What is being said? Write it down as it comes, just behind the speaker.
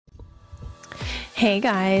Hey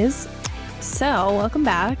guys. So, welcome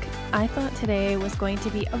back. I thought today was going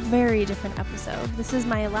to be a very different episode. This is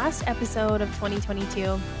my last episode of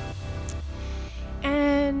 2022.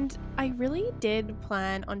 And I really did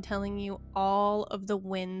plan on telling you all of the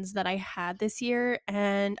wins that I had this year,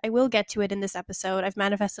 and I will get to it in this episode. I've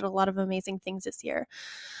manifested a lot of amazing things this year.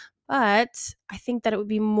 But I think that it would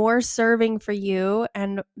be more serving for you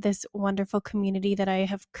and this wonderful community that I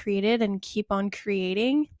have created and keep on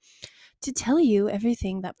creating to tell you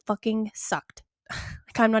everything that fucking sucked.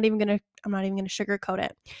 Like I'm not even gonna sugarcoat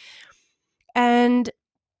it. And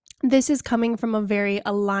this is coming from a very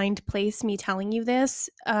aligned place, me telling you this,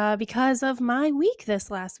 because of my week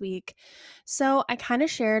this last week. So I kind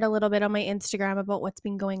of shared a little bit on my Instagram about what's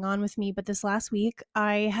been going on with me, but this last week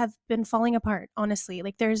I have been falling apart, honestly.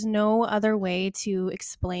 Like there's no other way to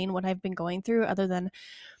explain what I've been going through other than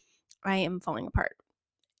I am falling apart.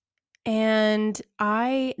 And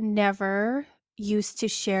I never used to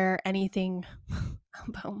share anything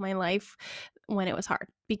about my life when it was hard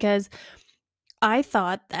because I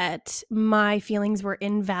thought that my feelings were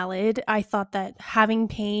invalid. I thought that having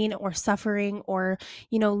pain or suffering or,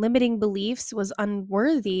 limiting beliefs was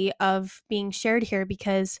unworthy of being shared here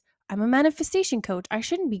because I'm a manifestation coach. I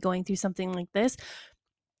shouldn't be going through something like this.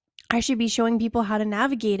 I should be showing people how to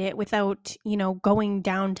navigate it without, going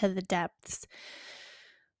down to the depths.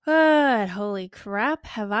 But holy crap,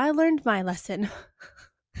 have I learned my lesson.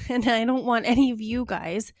 And I don't want any of you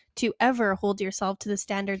guys to ever hold yourself to the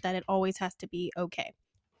standard that it always has to be okay.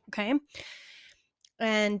 Okay?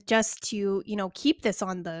 And just to, keep this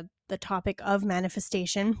on the topic of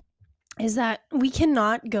manifestation is that we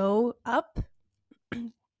cannot go up.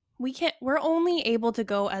 We're only able to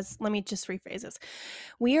go as, let me just rephrase this.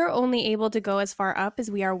 We are only able to go as far up as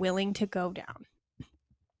we are willing to go down.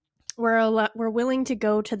 We're willing to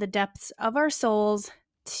go to the depths of our souls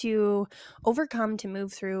to overcome, to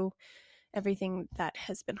move through everything that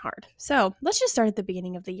has been hard. So let's just start at the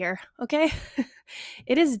beginning of the year, okay?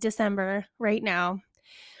 It is December right now,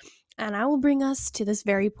 and I will bring us to this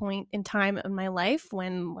very point in time in my life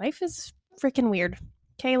when life is freaking weird.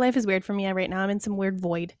 Okay, life is weird for me right now. I'm in some weird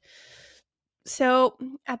void. So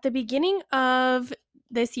at the beginning of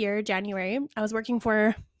this year, January, I was working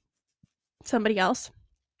for somebody else.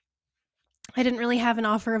 I didn't really have an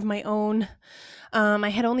offer of my own. I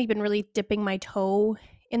had only been really dipping my toe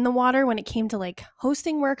in the water when it came to like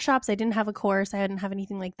hosting workshops. I didn't have a course. I didn't have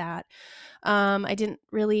anything like that.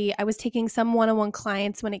 I was taking some one-on-one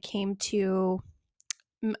clients when it came to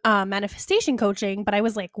manifestation coaching, but I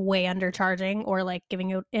was like way undercharging or like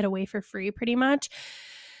giving it away for free pretty much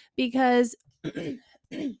because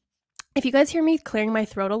if you guys hear me clearing my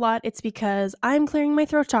throat a lot, it's because I'm clearing my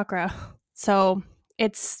throat chakra. So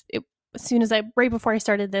as soon as right before I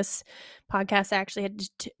started this podcast, I actually had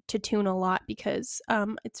to tune a lot because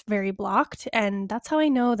it's very blocked. And that's how I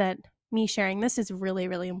know that me sharing this is really,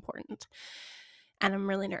 really important. And I'm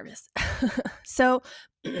really nervous. So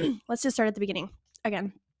let's just start at the beginning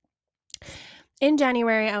again. In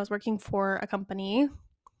January, I was working for a company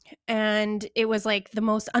and it was like the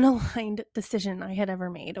most unaligned decision I had ever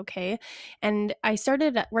made. Okay. And I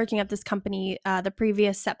started working at this company the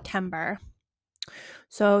previous September.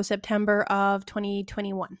 So September of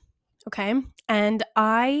 2021. Okay. And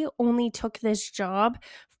I took this job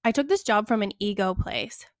from an ego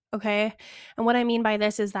place. Okay. And what I mean by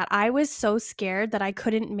this is that I was so scared that I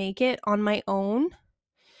couldn't make it on my own.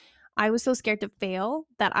 I was so scared to fail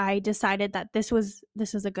that I decided that this was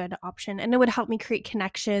a good option and it would help me create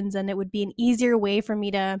connections and it would be an easier way for me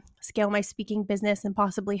to scale my speaking business and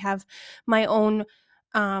possibly have my own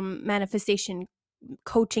manifestation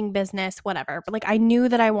coaching business, whatever. But like I knew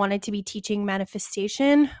that I wanted to be teaching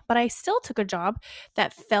manifestation, but I still took a job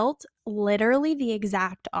that felt literally the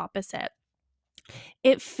exact opposite.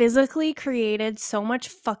 It physically created so much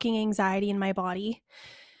fucking anxiety in my body.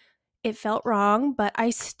 It felt wrong, but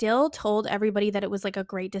I still told everybody that it was like a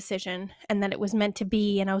great decision and that it was meant to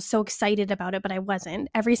be. And I was so excited about it, but I wasn't.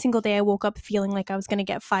 Every single day I woke up feeling like I was going to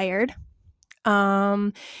get fired.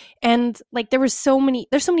 And like there's so many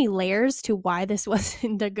layers to why this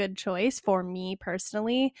wasn't a good choice for me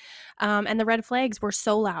personally. And the red flags were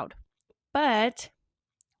so loud, but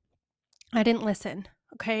I didn't listen.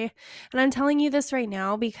 Okay. And I'm telling you this right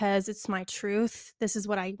now because it's my truth. This is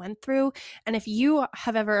what I went through. And if you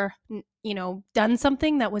have ever, done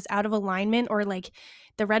something that was out of alignment or like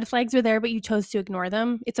the red flags were there, but you chose to ignore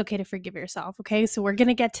them, it's okay to forgive yourself. Okay. So we're going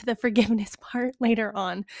to get to the forgiveness part later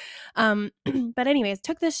on. But anyways,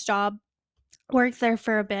 took this job Worked there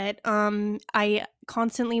for a bit. I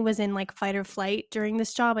constantly was in like fight or flight during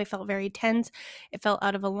this job. I felt very tense. It felt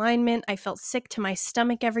out of alignment. I felt sick to my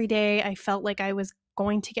stomach every day. I felt like I was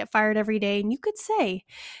going to get fired every day. And you could say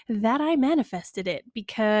that I manifested it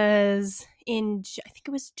because I think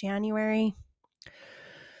it was January.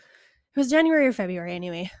 It was January or February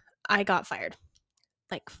anyway. I got fired.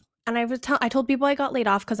 Like, and I told people I got laid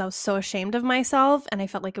off because I was so ashamed of myself and I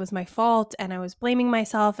felt like it was my fault and I was blaming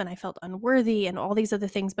myself and I felt unworthy and all these other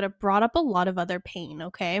things, but it brought up a lot of other pain,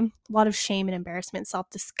 okay? A lot of shame and embarrassment,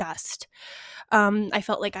 self-disgust. I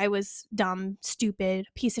felt like I was dumb, stupid,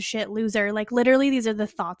 piece of shit, loser. Like, literally, these are the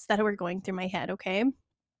thoughts that were going through my head, okay?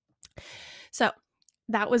 So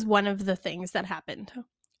that was one of the things that happened.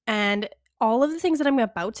 And all of the things that I'm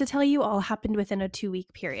about to tell you all happened within a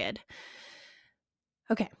 2-week period.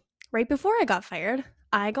 Okay, right before I got fired,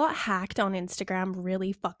 I got hacked on Instagram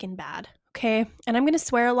really fucking bad. Okay, and I'm gonna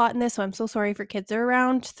swear a lot in this, so I'm so sorry for kids are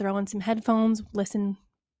around. Throw in some headphones, listen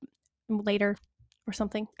later or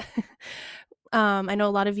something. I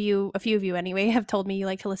know a few of you anyway, have told me you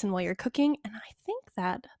like to listen while you're cooking, and I think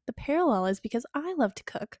that the parallel is because I love to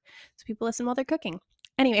cook, so people listen while they're cooking.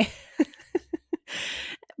 Anyway,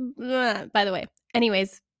 by the way,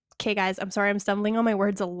 anyways, okay, guys, I'm sorry I'm stumbling on my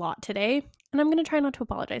words a lot today, and I'm going to try not to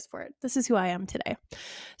apologize for it. This is who I am today.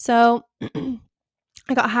 So,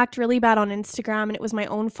 I got hacked really bad on Instagram, and it was my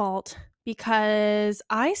own fault because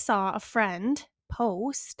I saw a friend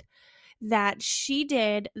post that she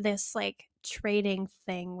did this like trading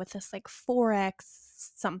thing with this like Forex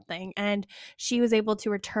something, and she was able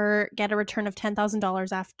to get a return of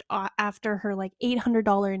 $10,000 after her like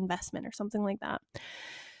 $800 investment or something like that.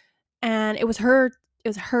 And it was her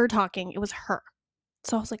talking. It was her.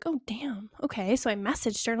 So I was like, oh, damn. Okay. So I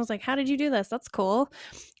messaged her and I was like, how did you do this? That's cool.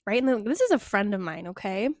 Right. And then, this is a friend of mine.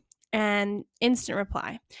 Okay. And instant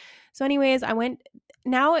reply. So, anyways,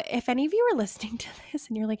 now, if any of you are listening to this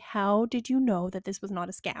and you're like, how did you know that this was not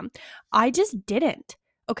a scam? I just didn't.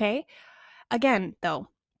 Okay. Again, though,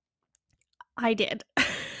 I did.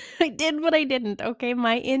 I did, but I didn't. Okay.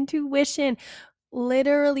 My intuition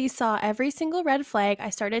literally saw every single red flag. I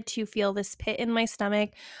started to feel this pit in my stomach.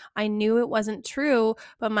 I knew it wasn't true,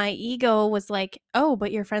 but my ego was like, "Oh,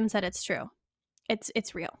 but your friend said it's true.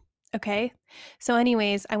 It's real." Okay? So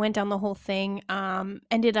anyways, I went down the whole thing,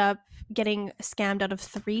 ended up getting scammed out of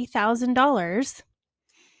 $3,000.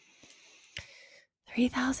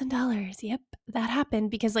 $3,000. Yep, that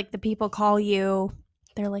happened because like the people call you,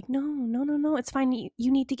 they're like, no, it's fine.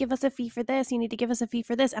 You need to give us a fee for this. You need to give us a fee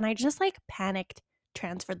for this. And I just like panicked,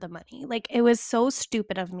 transferred the money. Like, it was so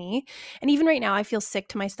stupid of me. And even right now, I feel sick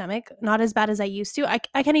to my stomach. Not as bad as I used to. I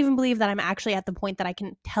can't even believe that I'm actually at the point that I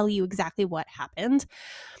can tell you exactly what happened.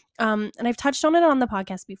 And I've touched on it on the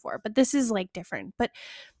podcast before, but this is like different. But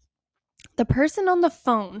the person on the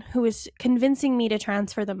phone who was convincing me to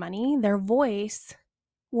transfer the money, their voice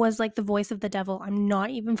was like the voice of the devil. I'm not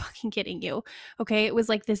even fucking kidding you. Okay. It was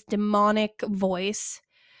like this demonic voice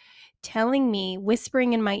telling me,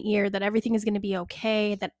 whispering in my ear that everything is going to be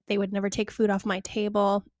okay, that they would never take food off my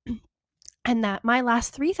table, and that my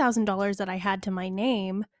last $3,000 that I had to my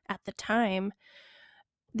name at the time,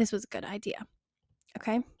 this was a good idea.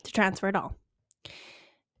 Okay. To transfer it all.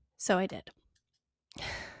 So I did.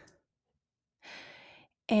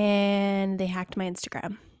 And they hacked my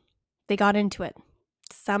Instagram. They got into it.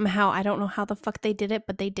 Somehow, I don't know how the fuck they did it,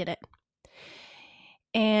 but they did it.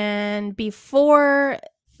 And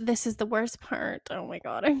this is the worst part. Oh my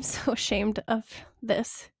God, I'm so ashamed of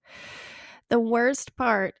this. The worst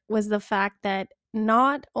part was the fact that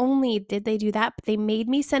not only did they do that, but they made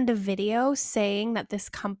me send a video saying that this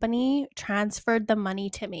company transferred the money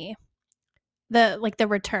to me. The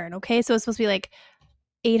return, okay? So it's supposed to be like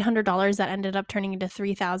 $800 that ended up turning into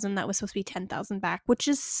 $3,000. That was supposed to be $10,000 back, which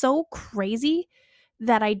is so crazy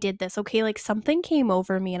that I did this. Okay, like something came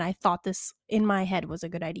over me and I thought this in my head was a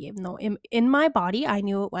good idea, even though in my body I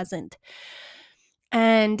knew it wasn't.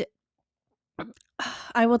 And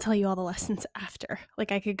I will tell you all the lessons after.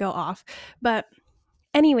 Like, I could go off, but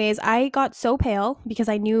anyways, I got so pale because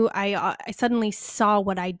I knew I suddenly saw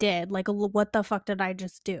what I did. Like, what the fuck did I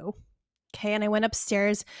just do? Okay, and I went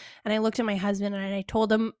upstairs and I looked at my husband and I told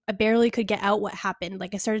him I barely could get out what happened.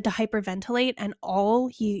 Like, I started to hyperventilate, and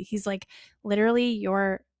he's like, literally,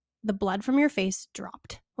 the blood from your face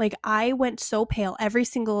dropped. Like, I went so pale. Every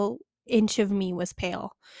single inch of me was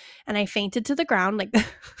pale, and I fainted to the ground. Like,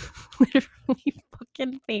 literally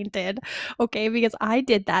fucking fainted. Okay, because I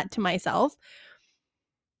did that to myself.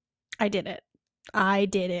 I did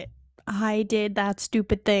it. I did that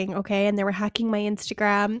stupid thing, okay? And they were hacking my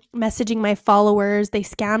Instagram, messaging my followers. They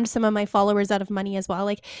scammed some of my followers out of money as well.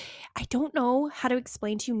 Like, I don't know how to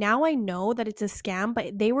explain to you. Now I know that it's a scam,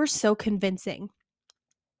 but they were so convincing.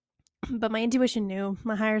 But my intuition knew,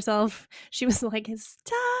 my higher self, she was like,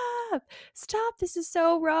 stop, this is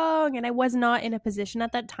so wrong. And I was not in a position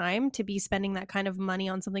at that time to be spending that kind of money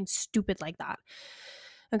on something stupid like that.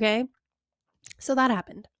 Okay. So that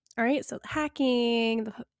happened. All right. So the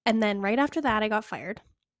hacking, and then right after that, I got fired.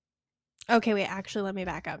 Okay, wait, actually, let me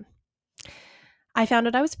back up. I found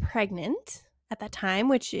out I was pregnant at that time,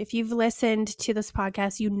 which if you've listened to this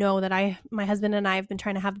podcast, you know that my husband and I have been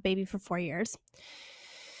trying to have a baby for 4 years.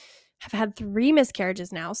 I've had 3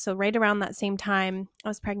 miscarriages now. So right around that same time, I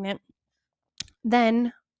was pregnant.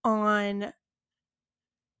 Then on,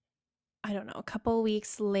 I don't know, a couple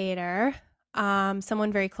weeks later,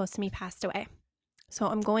 someone very close to me passed away. So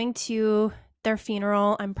I'm going to their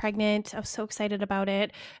funeral. I'm pregnant. I was so excited about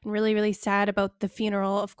it and really, really sad about the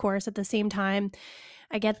funeral, of course. At the same time,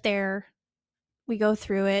 I get there, we go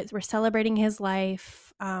through it. We're celebrating his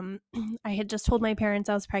life. I had just told my parents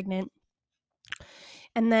I was pregnant.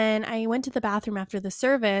 And then I went to the bathroom after the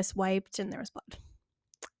service, wiped, and there was blood.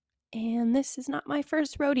 And this is not my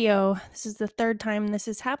first rodeo. This is the 3rd time this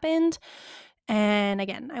has happened. And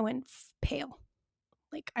again, I went pale.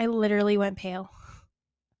 Like, I literally went pale.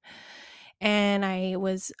 And I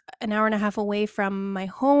was an hour and a half away from my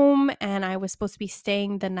home, and I was supposed to be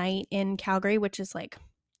staying the night in Calgary, which is like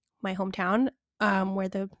my hometown, where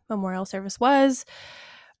the memorial service was.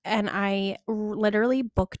 And I literally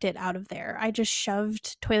booked it out of there. I just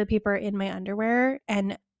shoved toilet paper in my underwear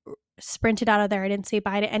and sprinted out of there. I didn't say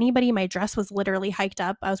bye to anybody. My dress was literally hiked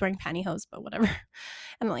up. I was wearing pantyhose, but whatever.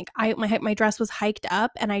 And like my dress was hiked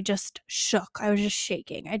up, and I just shook. I was just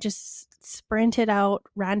shaking. I just sprinted out,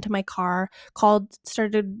 ran to my car,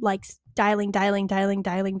 started like dialing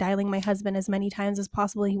my husband as many times as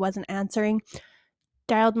possible. He wasn't answering.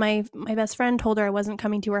 Dialed my best friend, told her I wasn't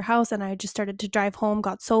coming to her house, and I just started to drive home.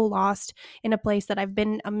 Got so lost in a place that I've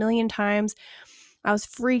been a million times. I was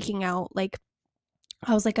freaking out. Like,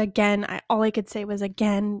 I was like, again. All I could say was,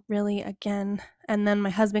 again, really, again. And then my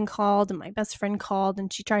husband called and my best friend called,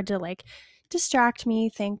 and she tried to like distract me.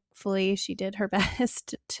 Thankfully, she did her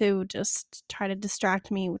best to just try to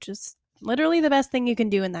distract me, which is literally the best thing you can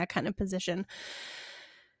do in that kind of position.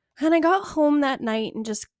 And I got home that night and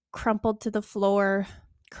just crumpled to the floor,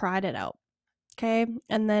 cried it out. Okay.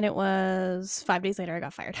 And then it was 5 days later, I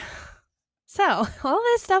got fired. So all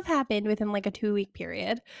this stuff happened within like a 2-week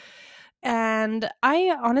period. And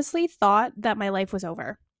I honestly thought that my life was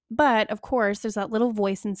over. But of course, there's that little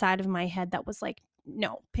voice inside of my head that was like,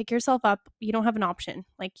 no, pick yourself up. You don't have an option.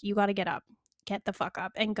 Like, you got to get up, get the fuck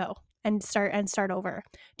up and go and start over.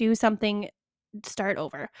 Do something, start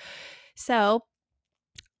over. So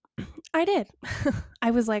I did.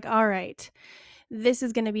 I was like, all right, this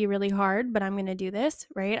is going to be really hard, but I'm going to do this,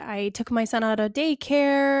 right? I took my son out of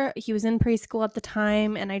daycare. He was in preschool at the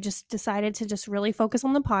time, and I just decided to just really focus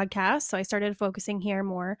on the podcast. So I started focusing here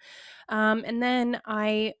more. And then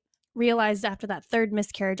I realized after that 3rd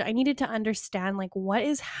miscarriage, I needed to understand like what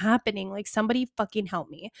is happening. Like, somebody fucking help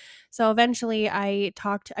me. So eventually I've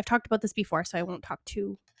talked about this before, so I won't talk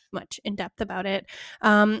too much in depth about it.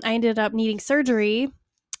 I ended up needing surgery.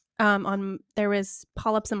 There was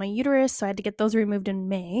polyps in my uterus, so I had to get those removed in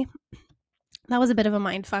May. That was a bit of a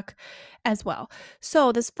mind fuck as well.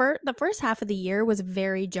 So the first half of the year was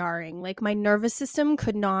very jarring. Like, my nervous system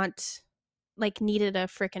could not, like, needed a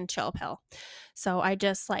freaking chill pill. So I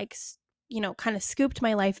just like, kind of scooped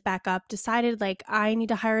my life back up, decided like I need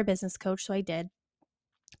to hire a business coach. So I did,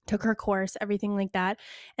 took her course, everything like that.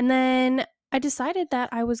 And then I decided that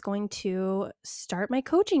I was going to start my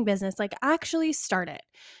coaching business, like actually start it.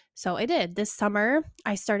 So I did. This summer,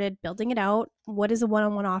 I started building it out. What does a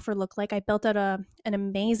one-on-one offer look like? I built out an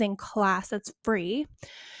amazing class that's free,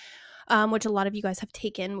 which a lot of you guys have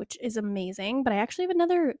taken, which is amazing. But I actually have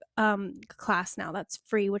another class now that's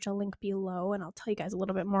free, which I'll link below, and I'll tell you guys a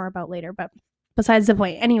little bit more about later. But besides the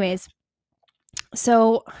point, anyways.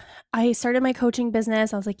 So I started my coaching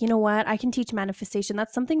business. I was like, you know what? I can teach manifestation.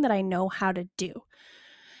 That's something that I know how to do.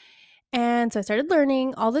 And so I started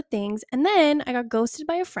learning all the things. And then I got ghosted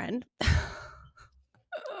by a friend,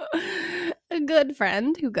 a good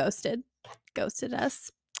friend who ghosted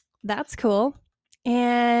us. That's cool.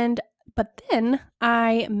 But then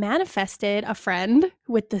I manifested a friend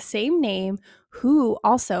with the same name who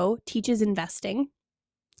also teaches investing.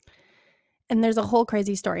 And there's a whole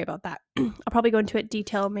crazy story about that. I'll probably go into it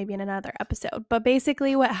detail maybe in another episode. But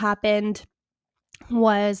basically what happened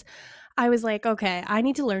was I was like, okay, I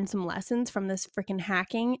need to learn some lessons from this freaking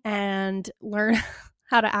hacking and learn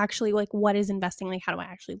how to actually, like, what is investing? Like, how do I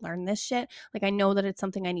actually learn this shit? Like, I know that it's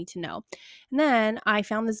something I need to know. And then I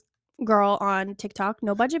found this girl on TikTok,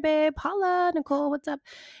 No Budget Babe, holla, Nicole, what's up?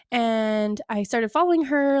 And I started following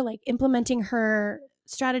her, like, implementing her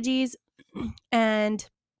strategies. And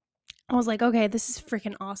I was like, okay, this is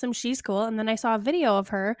freaking awesome. She's cool. And then I saw a video of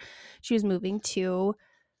her. She was moving to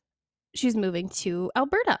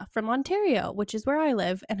Alberta from Ontario, which is where I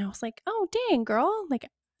live. And I was like, oh, dang, girl. Like,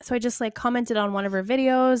 so I just like commented on one of her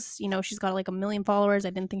videos. You know, she's got like 1 million followers. I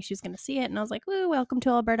didn't think she was going to see it. And I was like, woo, welcome to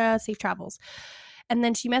Alberta. Safe travels. And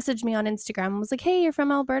then she messaged me on Instagram and was like, hey, you're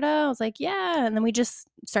from Alberta? I was like, yeah. And then we just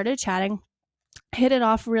started chatting, hit it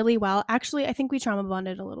off really well. Actually, I think we trauma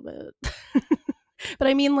bonded a little bit. But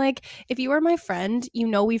I mean, like, if you are my friend, you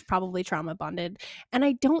know we've probably trauma bonded. And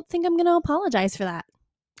I don't think I'm going to apologize for that.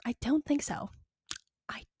 I don't think so.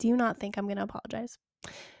 I do not think I'm going to apologize.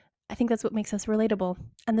 I think that's what makes us relatable.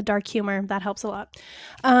 And the dark humor, that helps a lot.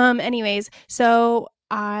 Anyways, so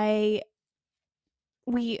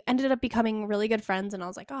we ended up becoming really good friends, and I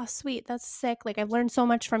was like, oh, sweet, that's sick. Like, I've learned so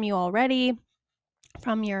much from you already,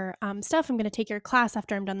 from your stuff. I'm going to take your class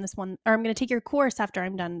after I'm done this one, or I'm going to take your course after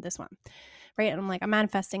I'm done this one. Right. And I'm like, I'm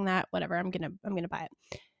manifesting that, whatever. I'm going to buy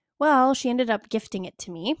it. Well, she ended up gifting it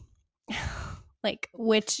to me, like,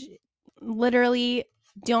 which literally,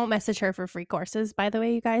 don't message her for free courses, by the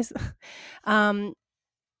way, you guys.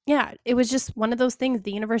 Yeah, it was just one of those things.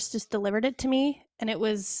 The universe just delivered it to me, and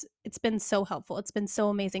it's been so helpful. It's been so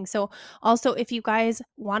amazing. So also, if you guys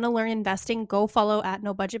want to learn investing, go follow at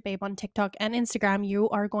No Budget Babe on TikTok and Instagram. You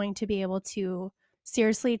are going to be able to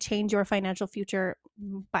seriously change your financial future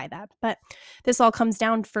by that. But this all comes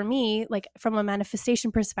down for me, like, from a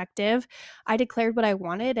manifestation perspective. I declared what I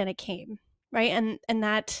wanted and it came, right? And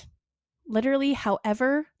that literally,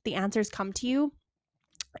 however the answers come to you,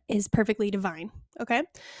 is perfectly divine. Okay.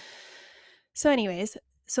 So anyways,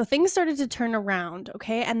 so things started to turn around.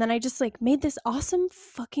 Okay. And then I just like made this awesome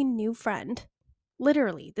fucking new friend,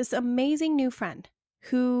 literally this amazing new friend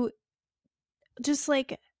who just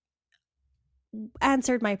like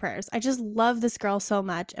answered my prayers. I just love this girl so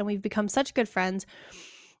much, and we've become such good friends.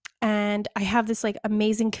 And I have this like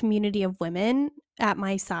amazing community of women at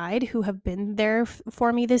my side who have been there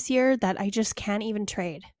for me this year that I just can't even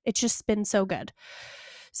trade. It's just been so good.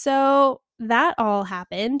 So that all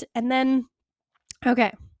happened. And then,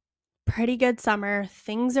 okay, pretty good summer.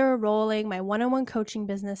 Things are rolling. My one-on-one coaching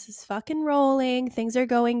business is fucking rolling. Things are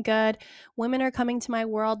going good. Women are coming to my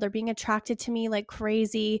world. They're being attracted to me like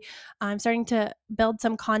crazy. I'm starting to build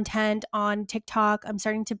some content on TikTok. I'm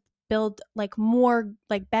starting to build like more,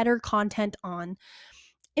 like better content on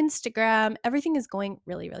Instagram. Everything is going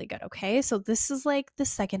really, really good. Okay. So this is like the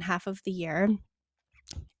second half of the year,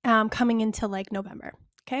 coming into like November.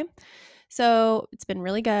 Okay. So it's been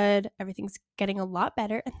really good. Everything's getting a lot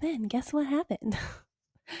better. And then guess what happened?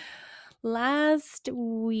 Last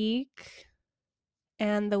week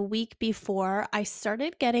and the week before, I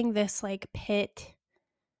started getting this like pit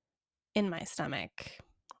in my stomach.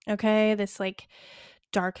 Okay. This like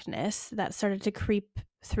darkness that started to creep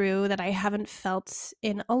through that I haven't felt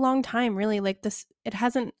in a long time, really. Like this, I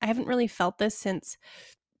haven't really felt this since,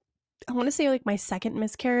 I want to say, like my second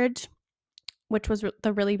miscarriage, which was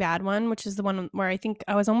the really bad one, which is the one where I think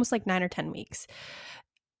I was almost like 9 or 10 weeks.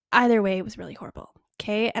 Either way, it was really horrible.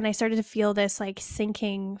 Okay. And I started to feel this like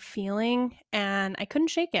sinking feeling, and I couldn't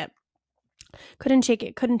shake it. Couldn't shake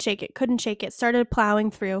it. Started plowing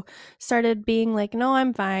through, started being like, no,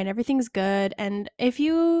 I'm fine. Everything's good. And if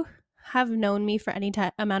you have known me for any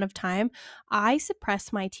amount of time, I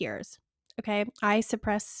suppress my tears. Okay. I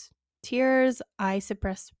suppress tears. I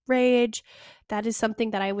suppress rage. That is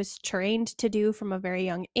something that I was trained to do from a very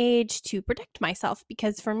young age to protect myself,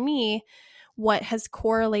 because for me, what has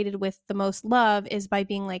correlated with the most love is by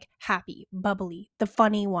being like happy, bubbly, the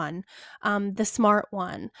funny one, the smart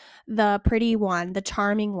one, the pretty one, the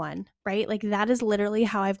charming one, right? Like that is literally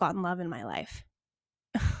how I've gotten love in my life.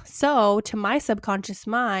 So to my subconscious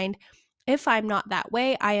mind, if I'm not that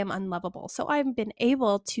way, I am unlovable. So I've been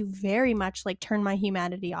able to very much like turn my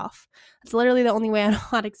humanity off. That's literally the only way I know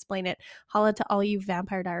how to explain it. Holla to all you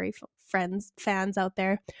Vampire Diary fans out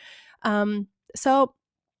there. So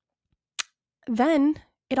then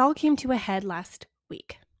it all came to a head last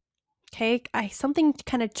week. Okay, something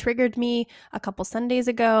kind of triggered me a couple Sundays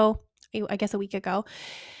ago, I guess a week ago.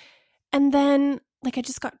 And then like I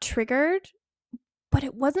just got triggered, but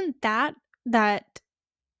it wasn't that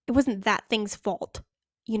thing's fault,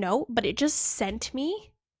 but it just sent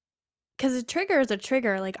me, because a trigger is a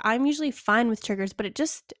trigger. Like I'm usually fine with triggers, but it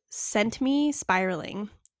just sent me spiraling.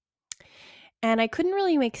 And I couldn't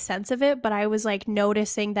really make sense of it, but I was like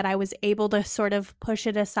noticing that I was able to sort of push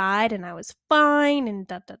it aside and I was fine and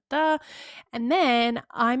da da da. And then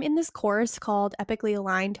I'm in this course called Epically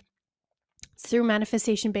Aligned. It's through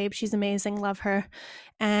Manifestation Babe. She's amazing. Love her.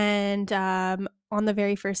 And on the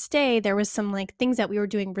very first day, there was some like things that we were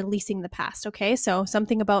doing releasing the past. Okay. So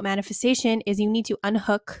something about manifestation is you need to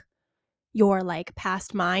unhook your like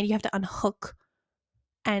past mind. You have to unhook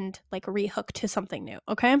and like rehook to something new.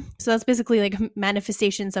 Okay. So that's basically like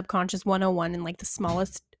manifestation subconscious 101 in like the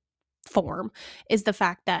smallest form, is the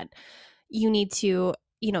fact that you need to,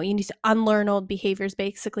 you need to unlearn old behaviors.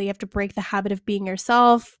 Basically, you have to break the habit of being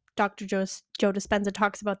yourself. Dr. Joe Dispenza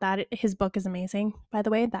talks about that. His book is amazing, by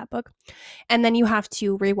the way, that book. And then you have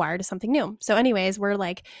to rewire to something new. So anyways, we're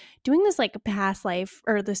like doing this like past life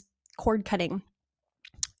or this cord cutting.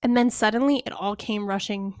 And then suddenly it all came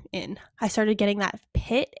rushing in. I started getting that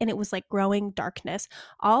pit and it was like growing darkness.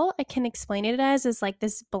 All I can explain it as is like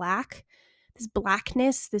this blackness,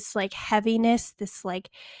 this like heaviness, this like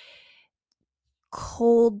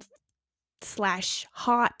cold /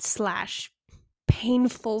 hot /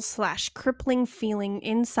 painful / crippling feeling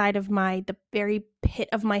inside of the very pit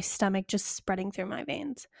of my stomach, just spreading through my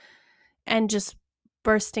veins and just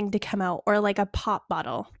bursting to come out, or like a pop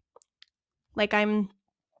bottle. Like I'm,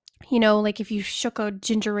 like if you shook a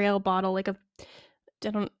ginger ale bottle, like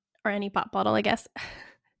or any pop bottle, I guess.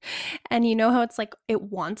 And you know how it's like it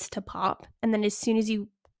wants to pop, and then as soon as you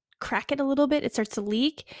crack it a little bit, it starts to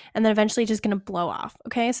leak, and then eventually just going to blow off.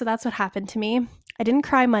 Okay, so that's what happened to me. I didn't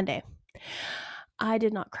cry Monday. I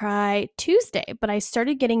did not cry Tuesday, but I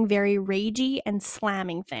started getting very ragey and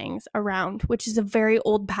slamming things around, which is a very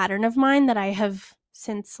old pattern of mine that I have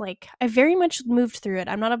since, like, I very much moved through it.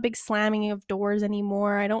 I'm not a big slamming of doors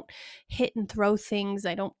anymore. I don't hit and throw things.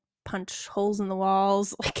 I don't punch holes in the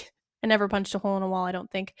walls. Like, I never punched a hole in a wall, I don't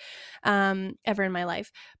think, ever in my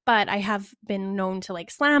life. But I have been known to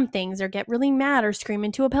like slam things or get really mad or scream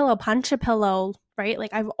into a pillow, punch a pillow, right?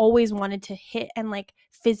 Like I've always wanted to hit and like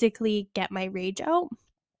physically get my rage out,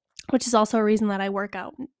 which is also a reason that I work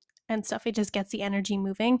out and stuff. It just gets the energy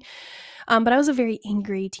moving. But I was a very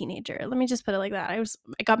angry teenager. Let me just put it like that.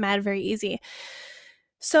 I got mad very easy.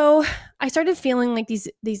 So I started feeling like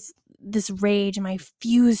this rage, and my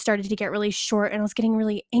fuse started to get really short, and I was getting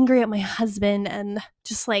really angry at my husband and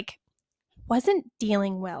just like wasn't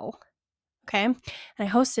dealing well. Okay. And I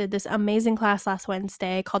hosted this amazing class last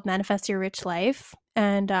Wednesday called Manifest Your Rich Life.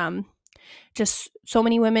 And just so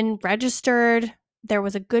many women registered. There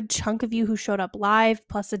was a good chunk of you who showed up live,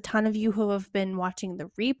 plus a ton of you who have been watching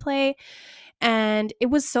the replay. And it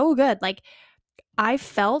was so good. Like, I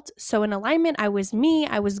felt so in alignment. I was me.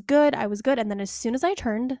 I was good. And then as soon as I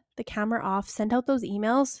turned the camera off, sent out those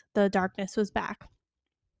emails, the darkness was back.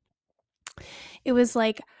 It was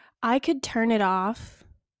like I could turn it off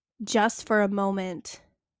just for a moment.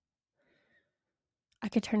 I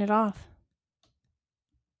could turn it off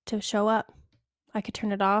to show up. I could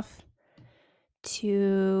turn it off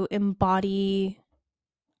to embody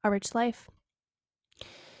a rich life.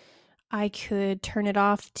 I could turn it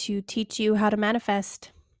off to teach you how to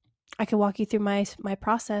manifest. I can walk you through my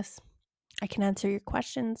process. I can answer your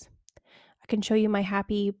questions. I can show you my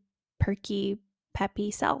happy, perky, peppy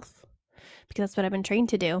self, because that's what I've been trained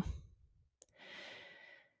to do.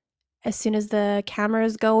 As soon as the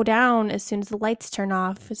cameras go down, as soon as the lights turn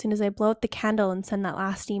off, as soon as I blow out the candle and send that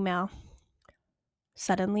last email,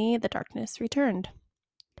 suddenly the darkness returned.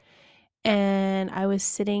 And I was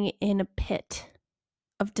sitting in a pit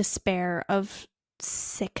of despair, of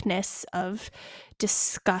sickness, of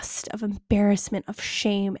disgust, of embarrassment, of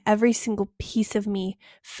shame. Every single piece of me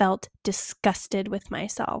felt disgusted with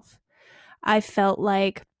myself. I felt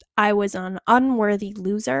like I was an unworthy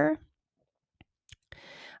loser.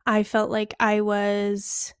 I felt like I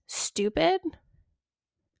was stupid,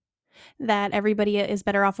 that everybody is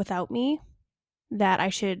better off without me, that I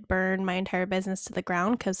should burn my entire business to the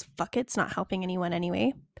ground because fuck it, it's not helping anyone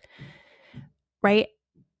anyway. Right?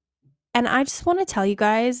 And I just want to tell you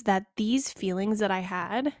guys that these feelings that I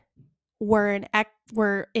had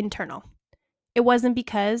were internal. It wasn't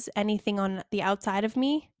because anything on the outside of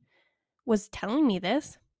me was telling me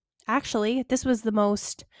this. Actually, this was the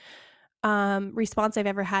most response I've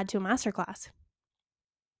ever had to a masterclass.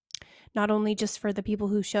 Not only just for the people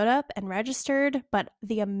who showed up and registered, but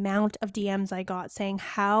the amount of DMs I got saying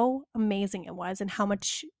how amazing it was and how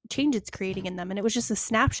much change it's creating in them. And it was just a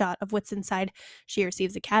snapshot of what's inside She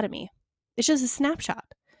Receives Academy. It's just a snapshot,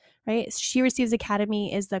 right? She Receives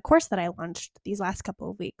Academy is the course that I launched these last couple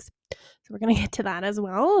of weeks. So we're going to get to that as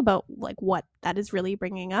well, about like what that is really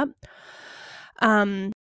bringing up.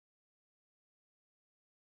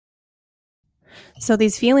 So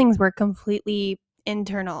these feelings were completely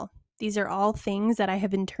internal. These are all things that I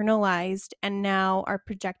have internalized and now are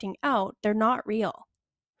projecting out. They're not real.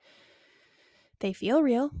 They feel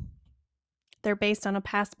real. They're based on a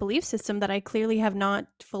past belief system that I clearly have not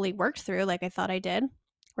fully worked through like I thought I did,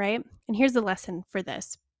 right? And here's the lesson for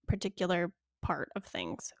this particular part of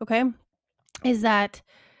things, okay? Is that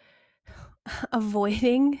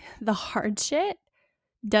avoiding the hard shit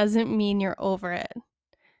doesn't mean you're over it.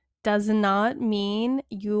 Does not mean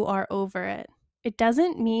you are over it. It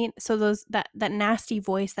doesn't mean so those that nasty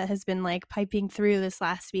voice that has been like piping through this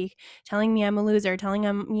last week, telling me I'm a loser, telling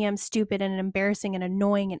me I'm stupid and embarrassing and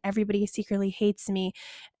annoying and everybody secretly hates me,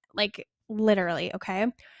 like literally, okay,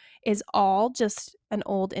 is all just an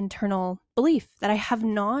old internal belief that I have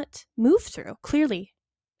not moved through clearly.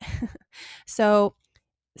 so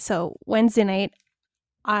Wednesday night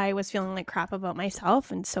I was feeling like crap about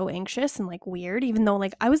myself and so anxious and like weird, even though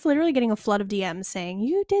like I was literally getting a flood of DMs saying,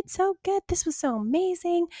 "You did so good. This was so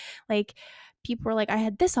amazing." Like people were like, I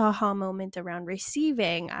had this aha moment around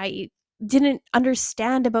receiving. I didn't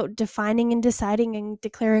understand about defining and deciding and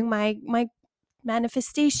declaring my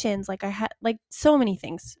manifestations. Like I had like so many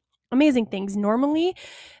things, amazing things. Normally,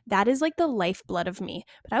 that is like the lifeblood of me.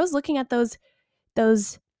 But I was looking at those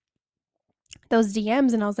DMs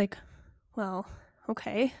and I was like, well,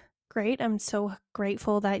 okay, great. I'm so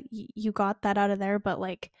grateful that you got that out of there, but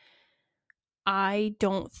like I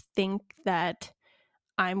don't think that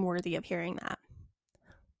I'm worthy of hearing that.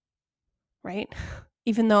 Right?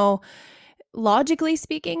 Even though logically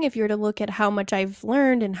speaking, if you were to look at how much I've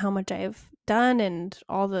learned and how much I've done and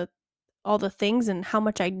all the things and how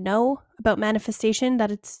much I know about manifestation,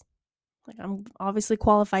 that it's like I'm obviously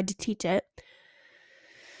qualified to teach it.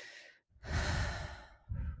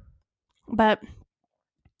 But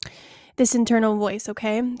this internal voice,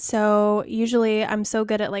 okay? So usually I'm so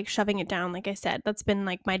good at like shoving it down, like I said. That's been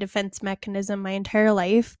like my defense mechanism my entire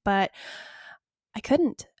life, but I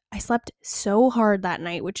couldn't. I slept so hard that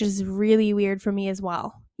night, which is really weird for me as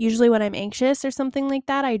well. Usually when I'm anxious or something like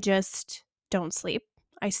that, I just don't sleep.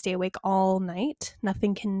 I stay awake all night.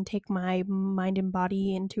 Nothing can take my mind and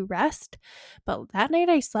body into rest. But that night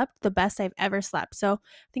I slept the best I've ever slept. So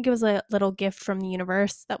I think it was a little gift from the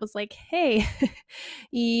universe that was like, hey,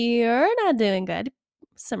 you're not doing good.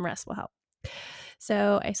 Some rest will help.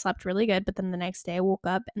 So I slept really good. But then the next day I woke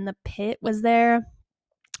up and the pit was there.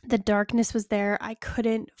 The darkness was there. I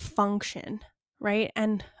couldn't function. Right.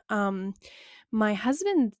 And my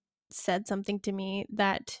husband said something to me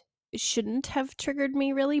that shouldn't have triggered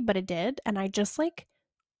me really, but it did. And I just like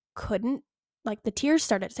couldn't, like the tears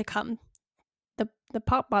started to come. The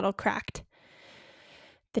pop bottle cracked.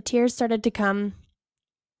 The tears started to come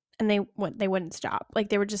and they wouldn't stop. Like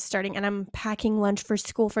they were just starting, and I'm packing lunch for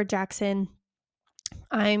school for Jackson.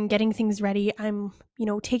 I'm getting things ready. I'm,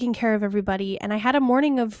 taking care of everybody. And I had a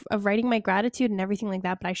morning of writing my gratitude and everything like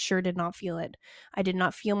that, but I sure did not feel it. I did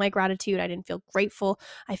not feel my gratitude. I didn't feel grateful.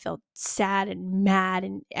 I felt sad and mad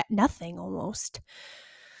and nothing almost.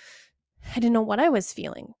 I didn't know what I was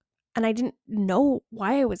feeling. And I didn't know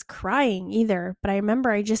why I was crying either. But I remember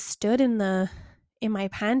I just stood in my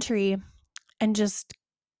pantry and just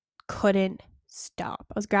couldn't stop.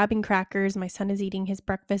 I was grabbing crackers. My son is eating his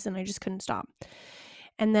breakfast and I just couldn't stop.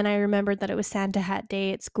 And then I remembered that it was Santa Hat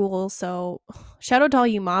Day at school. So shout out to all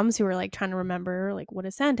you moms who were like trying to remember, like, what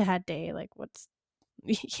is Santa Hat Day? Like, what's,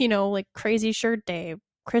 like crazy shirt day,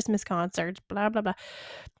 Christmas concerts, blah, blah, blah.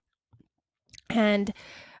 And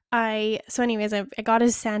so anyways, I got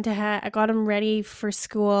his Santa hat. I got him ready for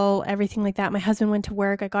school, everything like that. My husband went to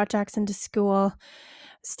work. I got Jackson to school,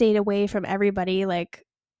 stayed away from everybody, like,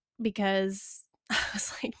 because I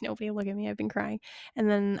was like, nobody look at me. I've been crying. And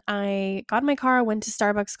then I got in my car, went to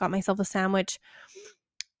Starbucks, got myself a sandwich,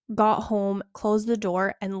 got home, closed the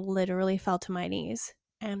door, and literally fell to my knees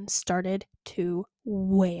and started to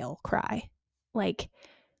wail cry. Like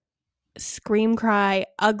scream cry,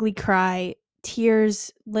 ugly cry,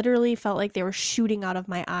 tears literally felt like they were shooting out of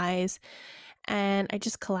my eyes. And I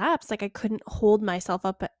just collapsed. Like I couldn't hold myself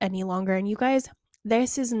up any longer. And you guys,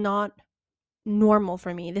 this is not normal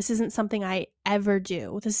for me. This isn't something I ever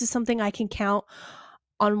do. This is something I can count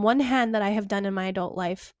on one hand that I have done in my adult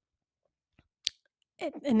life.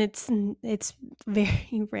 And it's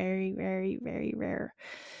very, very, very, very rare.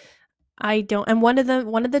 I don't, and one of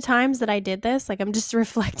the times that I did this, like I'm just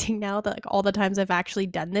reflecting now that like all the times I've actually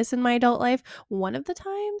done this in my adult life, one of the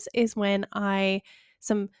times is when I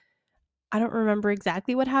don't remember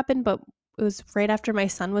exactly what happened, but it was right after my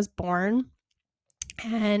son was born.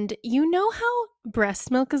 And you know how breast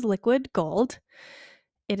milk is liquid gold?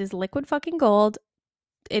 It is liquid fucking gold.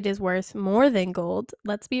 it is worth more than gold.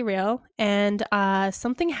 Let's be real. And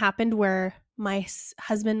something happened where my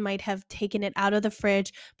husband might have taken it out of the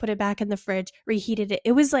fridge, put it back in the fridge, reheated it.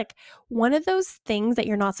 It was like one of those things that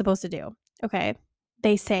you're not supposed to do. Okay.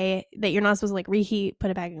 They say that you're not supposed to like reheat,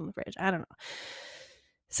 put it back in the fridge. I don't know.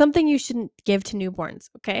 Something you shouldn't give to newborns.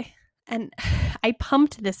 Okay. And I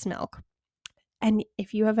pumped this milk. And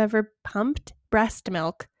if you have ever pumped breast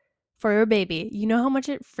milk for your baby, you know how much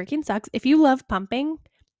it freaking sucks. If you love pumping,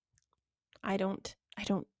 I don't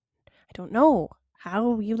know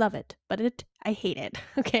how you love it, but I hate it.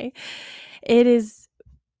 Okay. It is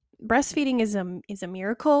breastfeeding is a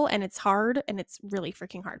miracle, and it's hard, and it's really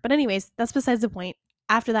freaking hard. But anyways, that's besides the point.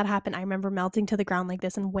 After that happened, I remember melting to the ground like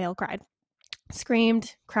this and wail cried.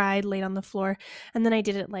 Screamed, cried, laid on the floor, and then I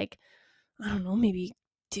did it like, I don't know, maybe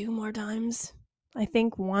 2 more times. I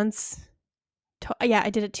think once. I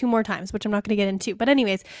did it 2 more times, which I'm not going to get into. But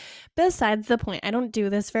anyways, besides the point, I don't do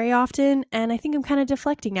this very often, and I think I'm kind of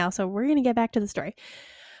deflecting now, so we're going to get back to the story.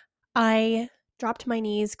 I dropped my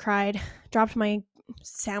knees, cried, dropped my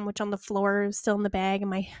sandwich on the floor, still in the bag, and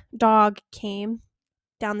my dog came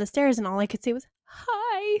down the stairs, and all I could say was,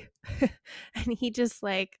 hi. And he just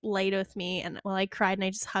like laid with me, and I cried, and I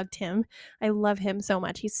just hugged him. I love him so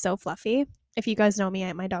much. He's so fluffy. If you guys know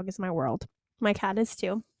me, my dog is my world. My cat is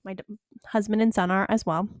too. My husband and son are as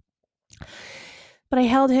well. But I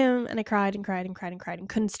held him, and I cried and cried and cried and cried and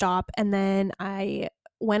couldn't stop. And then I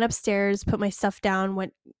went upstairs, put my stuff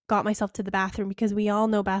down, got myself to the bathroom, because we all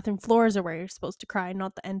know bathroom floors are where you're supposed to cry,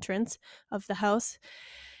 not the entrance of the house.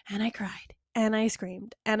 And I cried and I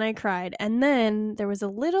screamed and I cried. And then there was a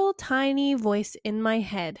little tiny voice in my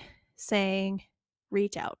head saying,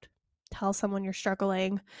 reach out, tell someone you're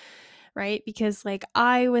struggling, right? Because like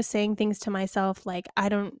I was saying things to myself like,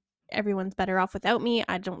 everyone's better off without me.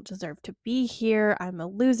 I don't deserve to be here. I'm a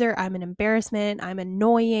loser. I'm an embarrassment. I'm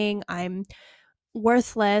annoying. I'm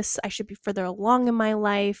worthless. I should be further along in my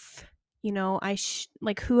life. You know,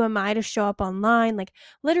 who am I to show up online? Like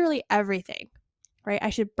literally everything, right? I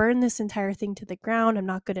should burn this entire thing to the ground. I'm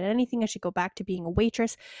not good at anything. I should go back to being a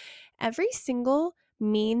waitress. Every single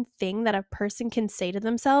mean thing that a person can say to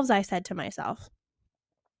themselves, I said to myself.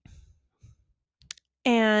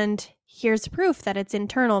 And here's proof that it's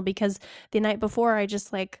internal, because the night before I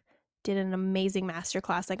just like did an amazing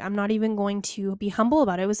masterclass. Like I'm not even going to be humble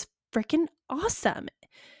about it. It was freaking awesome.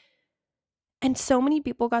 And so many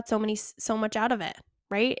people got so much out of it,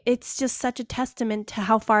 right? It's just such a testament to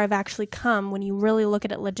how far I've actually come when you really look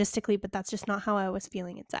at it logistically, but that's just not how I was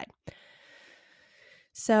feeling inside.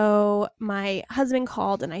 So my husband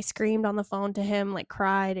called, and I screamed on the phone to him, like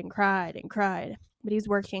cried and cried and cried, but he's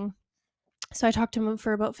working. So I talked to him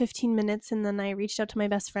for about 15 minutes, and then I reached out to my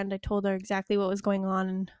best friend. I told her exactly what was going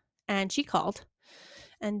on, and she called.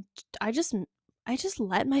 And I just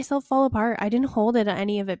let myself fall apart. I didn't hold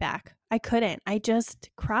any of it back. I couldn't. I just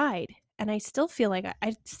cried. And I still feel like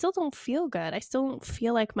I still don't feel good. I still don't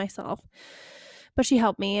feel like myself. But she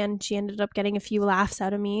helped me, and she ended up getting a few laughs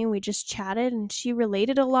out of me. We just chatted, and she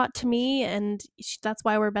related a lot to me, and that's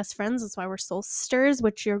why we're best friends. That's why we're soul sisters,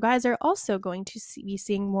 which you guys are also going to be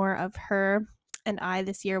seeing more of her and I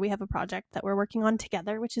this year. We have a project that we're working on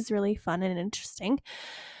together, which is really fun and interesting.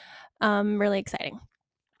 Really exciting.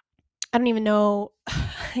 I don't even know,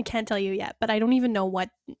 I can't tell you yet, but I don't even know what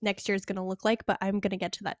next year is going to look like, but I'm going to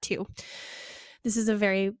get to that too. This is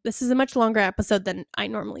a much longer episode than I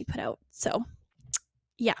normally put out. So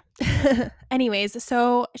yeah. Anyways,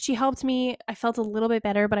 so she helped me. I felt a little bit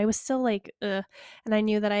better, but I was still like, ugh. And I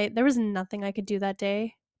knew that there was nothing I could do that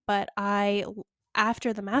day. But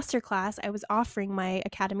after the masterclass, I was offering my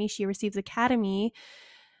academy. She receives academy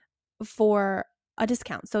for a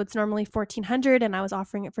discount. So it's normally $1,400, and I was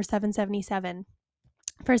offering it for $777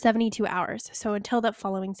 for 72 hours. So until that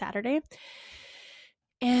following Saturday.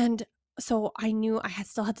 And so I knew I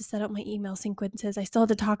still had to set up my email sequences. I still had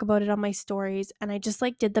to talk about it on my stories. And I just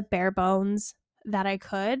like did the bare bones that I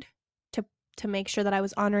could to make sure that I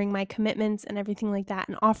was honoring my commitments and everything like that,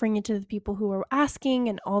 and offering it to the people who were asking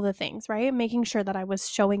and all the things, right? Making sure that I was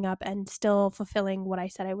showing up and still fulfilling what I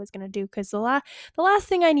said I was going to do. Because the last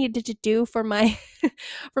thing I needed to do for my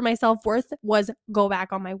for my self-worth was go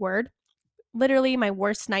back on my word. Literally, my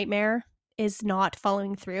worst nightmare is not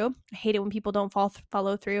following through. I hate it when people don't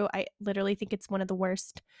follow through. I literally think it's one of the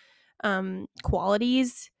worst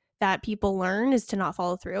qualities that people learn, is to not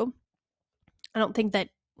follow through.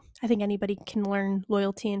 I think anybody can learn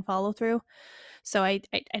loyalty and follow through. So I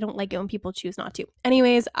don't like it when people choose not to.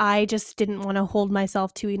 Anyways, I just didn't want to hold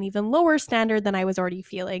myself to an even lower standard than I was already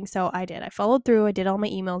feeling. So I did. I followed through. I did all my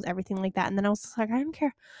emails, everything like that. And then I was just like, I don't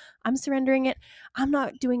care. I'm surrendering it. I'm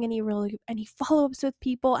not doing any follow-ups with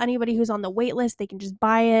people. Anybody who's on the wait list, they can just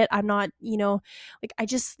buy it. I'm not, like I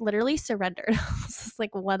just literally surrendered. I was just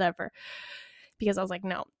like, whatever. Because I was like,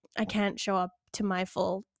 no, I can't show up to my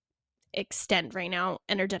full extent right now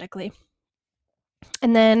energetically.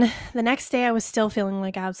 And then the next day I was still feeling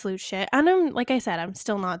like absolute shit. And like I said, I'm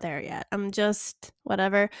still not there yet. I'm just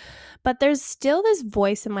whatever. But there's still this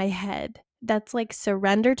voice in my head that's like,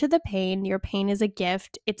 surrender to the pain. Your pain is a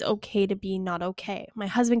gift. It's okay to be not okay. My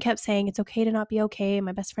husband kept saying it's okay to not be okay.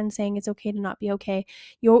 My best friend saying it's okay to not be okay.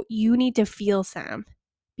 You need to feel, Sam,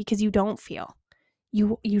 because you don't feel.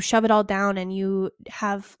 You shove it all down, and you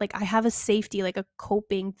have like, I have a safety, like a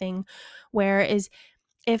coping thing, where is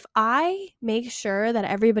if I make sure that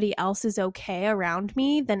everybody else is okay around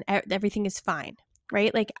me, then everything is fine,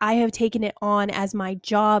 right? Like I have taken it on as my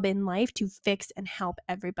job in life to fix and help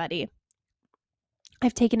everybody.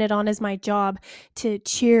 I've taken it on as my job to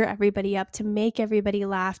cheer everybody up, to make everybody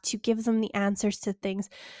laugh, to give them the answers to things.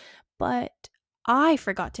 But I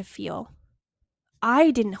forgot to feel.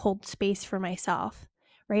 I didn't hold space for myself,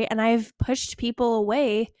 right? And I've pushed people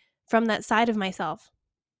away from that side of myself.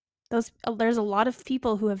 There's a lot of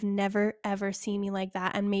people who have never, ever seen me like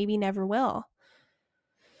that, and maybe never will.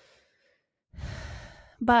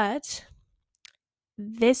 But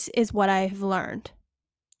this is what I've learned.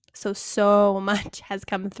 So much has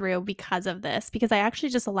come through because of this, because I actually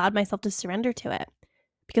just allowed myself to surrender to it.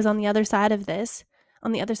 Because on the other side of this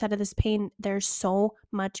pain, there's so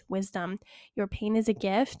much wisdom. Your pain is a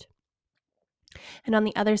gift. And on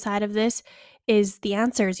the other side of this is the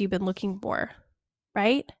answers you've been looking for,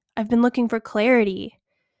 right? I've been looking for clarity.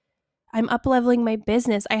 I'm up-leveling my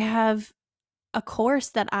business. I have a course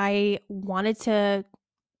that I wanted to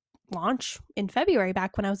launch in February,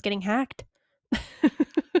 back when I was getting hacked.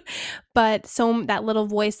 But so that little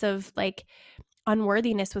voice of like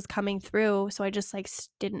unworthiness was coming through. So I just like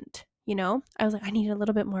didn't, I was like, I need a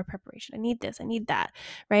little bit more preparation. I need this, I need that.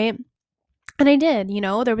 Right. And I did,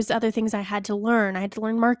 there was other things I had to learn. I had to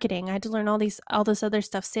learn marketing. I had to learn all this other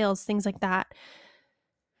stuff, sales, things like that.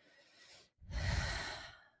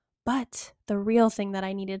 But the real thing that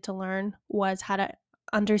I needed to learn was how to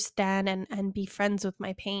understand and be friends with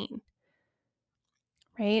my pain,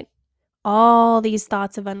 right? All these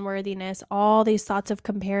thoughts of unworthiness, all these thoughts of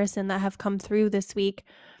comparison that have come through this week,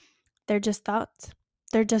 they're just thoughts.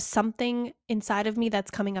 They're just something inside of me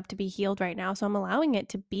that's coming up to be healed right now. So I'm allowing it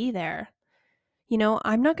to be there.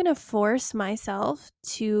 I'm not going to force myself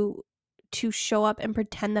to show up and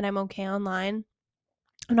pretend that I'm okay online.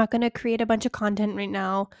 I'm not going to create a bunch of content right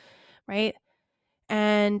now, right?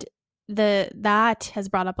 And that has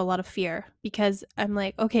brought up a lot of fear, because I'm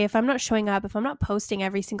like, okay, if I'm not showing up, if I'm not posting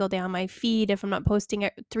every single day on my feed, if I'm not posting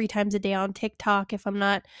 3 times a day on TikTok, if I'm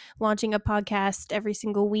not launching a podcast every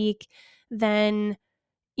single week, then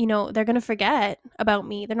they're going to forget about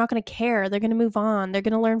me. They're not going to care. They're going to move on. They're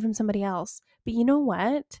going to learn from somebody else. But you know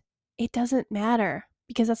what? It doesn't matter,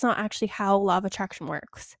 because that's not actually how law of attraction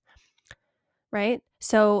works, right?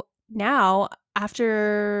 So now,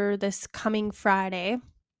 after this coming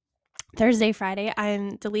Thursday, Friday,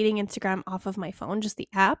 I'm deleting Instagram off of my phone, just the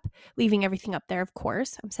app, leaving everything up there, of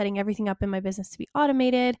course. I'm setting everything up in my business to be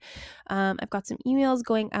automated. I've got some emails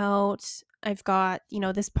going out. I've got,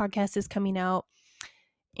 this podcast is coming out,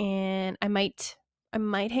 and I might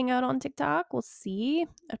hang out on TikTok. We'll see.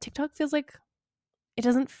 TikTok feels like it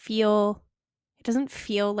doesn't feel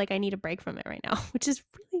like I need a break from it right now, which is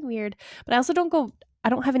really weird. But I also I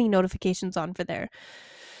don't have any notifications on for there.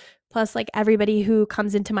 Plus, like, everybody who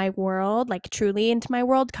comes into my world, like truly into my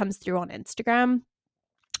world, comes through on Instagram.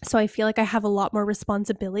 So I feel like I have a lot more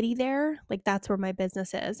responsibility there. Like, that's where my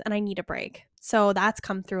business is, and I need a break. So that's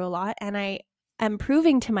come through a lot. And I am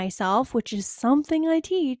proving to myself, which is something I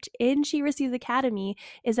teach in She Receives Academy,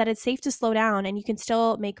 is that it's safe to slow down, and you can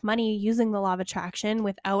still make money using the law of attraction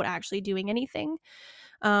without actually doing anything.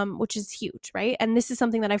 Which is huge, right? And this is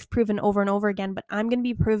something that I've proven over and over again, but I'm going to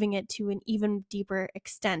be proving it to an even deeper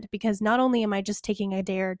extent, because not only am I just taking a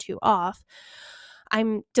day or two off,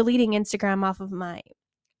 I'm deleting Instagram off of my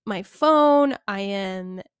phone. I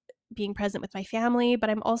am being present with my family,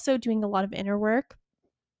 but I'm also doing a lot of inner work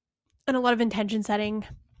and a lot of intention setting,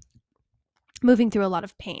 moving through a lot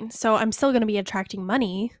of pain. So I'm still going to be attracting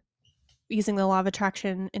money using the law of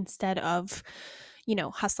attraction instead of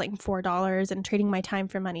hustling $4 and trading my time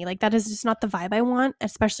for money. Like, that is just not the vibe I want,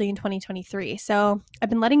 especially in 2023. So I've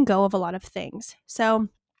been letting go of a lot of things. So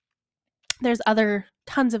there's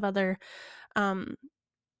tons of other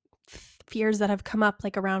fears that have come up,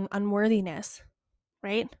 like around unworthiness,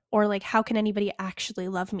 right? Or like, how can anybody actually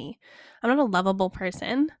love me? I'm not a lovable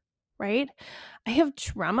person, right? I have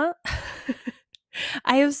trauma.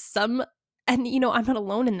 I have some, and I'm not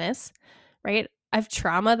alone in this, right? I have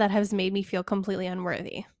trauma that has made me feel completely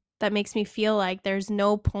unworthy. That makes me feel like there's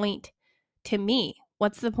no point to me.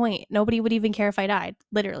 What's the point? Nobody would even care if I died.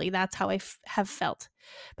 Literally, that's how I have felt.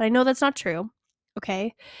 But I know that's not true.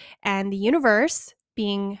 Okay. And the universe,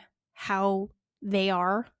 being how they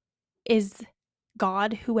are, is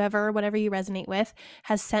God, whoever, whatever you resonate with,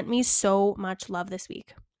 has sent me so much love this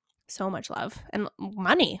week. So much love and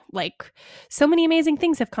money. Like, so many amazing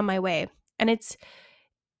things have come my way. And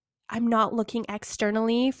I'm not looking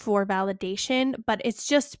externally for validation, but it's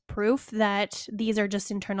just proof that these are just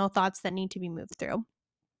internal thoughts that need to be moved through.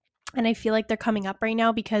 And I feel like they're coming up right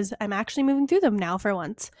now because I'm actually moving through them now for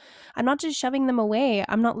once. I'm not just shoving them away.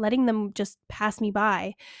 I'm not letting them just pass me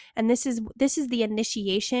by. And this is the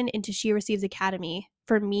initiation into She Receives Academy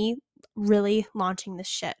for me really launching this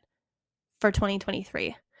shit for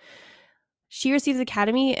 2023. She Receives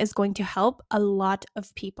Academy is going to help a lot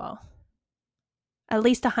of people. At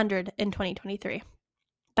least 100 in 2023.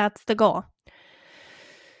 That's the goal.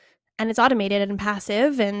 And it's automated and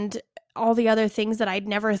passive and all the other things that I'd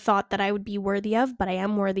never thought that I would be worthy of, but I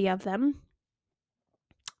am worthy of them.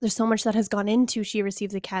 There's so much that has gone into She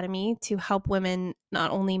Receives Academy to help women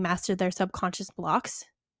not only master their subconscious blocks,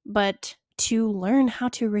 but to learn how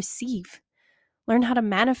to receive, learn how to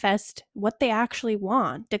manifest what they actually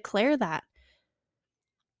want, declare that,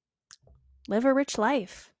 live a rich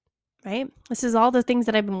life, right? This is all the things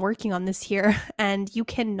that I've been working on this year, and you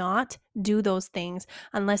cannot do those things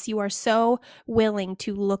unless you are so willing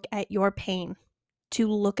to look at your pain, to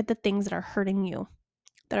look at the things that are hurting you,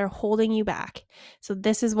 that are holding you back. So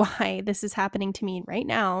this is why this is happening to me right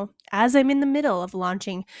now as I'm in the middle of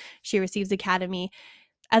launching She Receives Academy,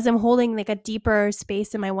 as I'm holding like a deeper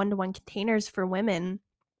space in my one-to-one containers for women,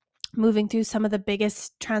 moving through some of the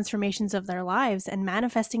biggest transformations of their lives and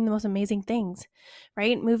manifesting the most amazing things,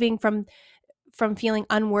 right? Moving from feeling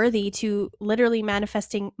unworthy to literally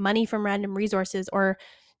manifesting money from random resources or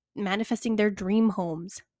manifesting their dream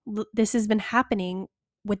homes. This has been happening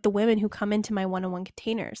with the women who come into my one-on-one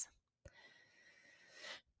containers,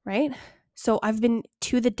 right? So I've been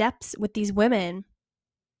to the depths with these women,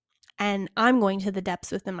 and I'm going to the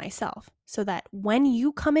depths within myself so that when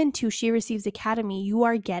you come into She Receives Academy, you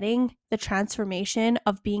are getting the transformation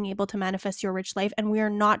of being able to manifest your rich life. And we are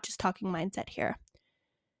not just talking mindset here.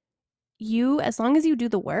 You, as long as you do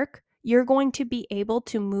the work, you're going to be able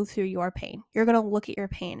to move through your pain. You're going to look at your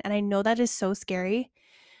pain. And I know that is so scary,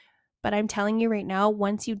 but I'm telling you right now,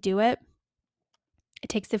 once you do it, it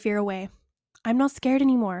takes the fear away. I'm not scared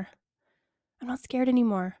anymore. I'm not scared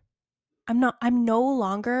anymore. I'm no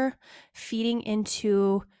longer feeding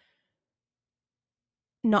into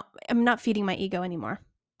I'm not feeding my ego anymore.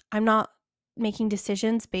 I'm not making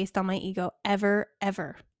decisions based on my ego ever,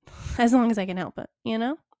 as long as I can help it,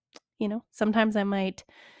 sometimes I might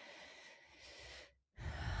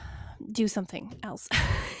do something else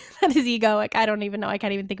that is egoic. I don't even know. I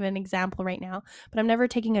can't even think of an example right now, but I'm never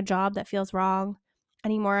taking a job that feels wrong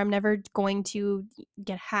anymore. I'm never going to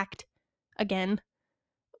get hacked again,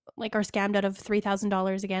 like, or scammed out of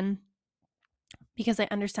 $3,000 again, because I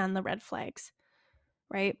understand the red flags,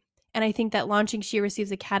 right? And I think that launching She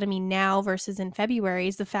Receives Academy now versus in February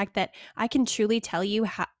is the fact that I can truly tell you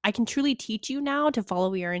I can truly teach you now to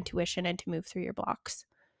follow your intuition and to move through your blocks,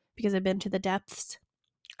 because I've been to the depths.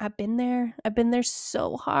 I've been there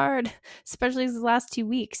so hard, especially these last 2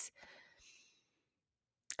 weeks.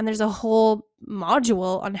 And there's a whole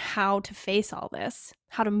module on how to face all this,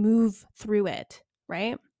 how to move through it,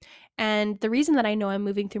 right? And the reason that I know I'm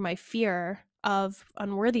moving through my fear of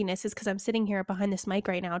unworthiness is because I'm sitting here behind this mic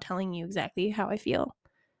right now telling you exactly how I feel.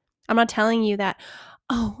 I'm not telling you that,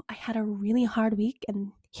 oh, I had a really hard week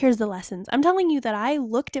and here's the lessons. I'm telling you that I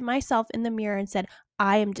looked at myself in the mirror and said,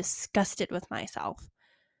 I am disgusted with myself.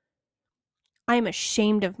 I am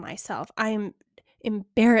ashamed of myself. I am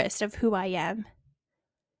embarrassed of who I am.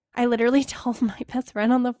 I literally told my best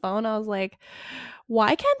friend on the phone, I was like,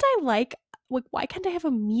 why can't I have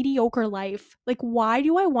a mediocre life? Like, why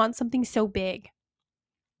do I want something so big?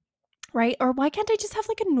 Right? Or why can't I just have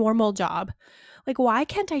like a normal job? Like, why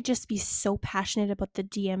can't I just be so passionate about the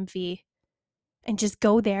DMV and just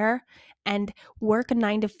go there and work a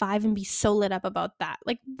 9 to 5 and be so lit up about that?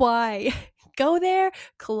 Like, why? Go there,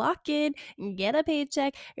 clock in, get a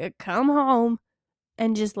paycheck, come home,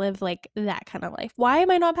 and just live like that kind of life. Why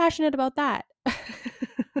am I not passionate about that?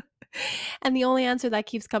 And the only answer that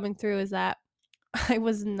keeps coming through is that I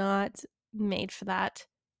was not made for that.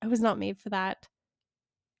 I was not made for that.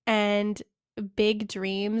 And big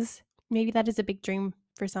dreams, maybe that is a big dream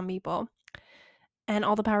for some people. And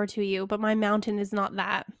all the power to you. But my mountain is not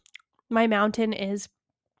that. My mountain is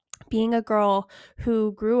being a girl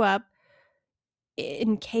who grew up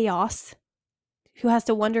in chaos, who has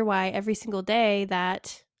to wonder why every single day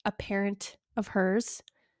that a parent of hers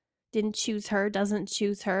didn't choose her, doesn't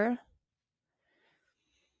choose her,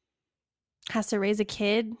 has to raise a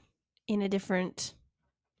kid in a different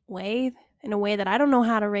way, in a way that I don't know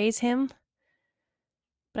how to raise him,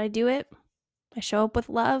 but I do it. I show up with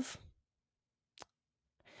love.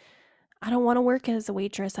 I don't want to work as a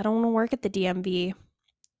waitress. I don't want to work at the DMV.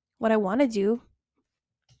 What I want to do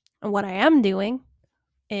and what I am doing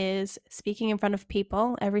is speaking in front of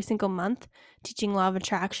people every single month, teaching law of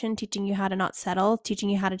attraction, teaching you how to not settle, teaching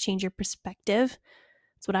you how to change your perspective.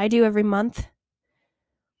 That's what I do every month.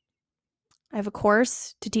 I have a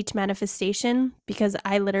course to teach manifestation because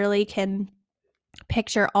I literally can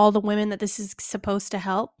picture all the women that this is supposed to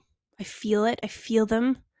help. I feel it. I feel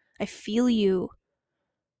them. I feel you.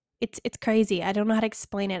 It's crazy. I don't know how to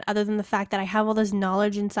explain it other than the fact that I have all this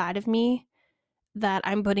knowledge inside of me that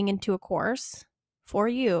I'm putting into a course for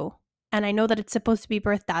you. And I know that it's supposed to be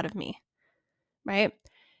birthed out of me, right?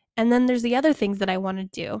 And then there's the other things that I want to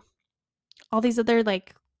do. All these other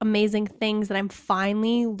like amazing things that I'm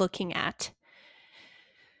finally looking at,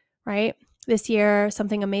 right? This year,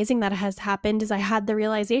 something amazing that has happened is I had the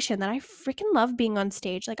realization that I freaking love being on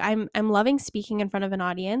stage. Like I'm loving speaking in front of an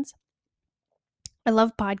audience. I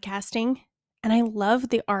love podcasting and I love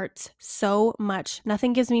the arts so much.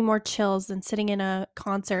 Nothing gives me more chills than sitting in a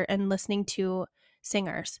concert and listening to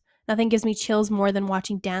singers. Nothing gives me chills more than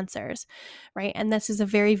watching dancers, right? And this is a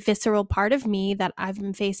very visceral part of me that I've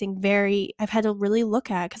been facing I've had to really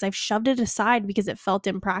look at because I've shoved it aside because it felt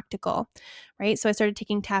impractical, right? So I started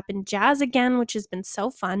taking tap and jazz again, which has been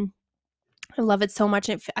so fun. I love it so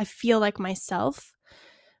much. I feel like myself,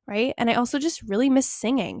 right? And I also just really miss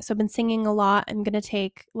singing. So I've been singing a lot. I'm going to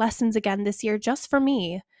take lessons again this year just for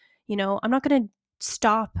me. You know, I'm not going to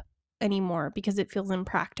stop anymore because it feels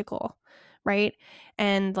impractical, right?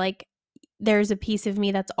 And like there's a piece of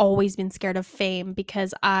me that's always been scared of fame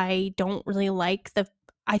because I don't really like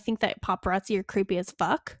I think that paparazzi are creepy as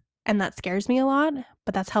fuck and that scares me a lot,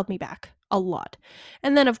 but that's held me back a lot.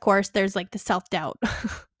 And then of course there's like the self-doubt,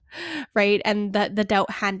 right? And the doubt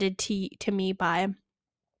handed to me by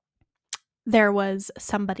there was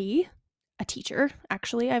somebody, a teacher,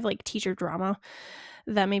 actually. I have like teacher drama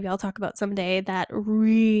that maybe I'll talk about someday that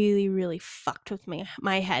really, really fucked with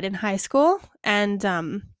my head in high school. And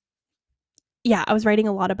yeah, I was writing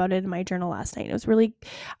a lot about it in my journal last night. I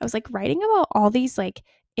was like writing about all these like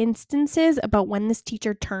instances about when this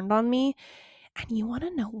teacher turned on me. And you want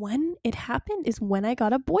to know when it happened is when I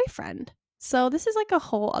got a boyfriend. So this is like a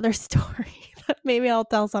whole other story that maybe I'll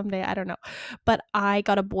tell someday. I don't know. But I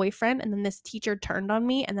got a boyfriend and then this teacher turned on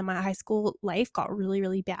me and then my high school life got really,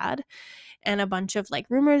 really bad. And a bunch of like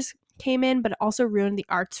rumors came in, but it also ruined the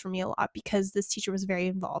arts for me a lot because this teacher was very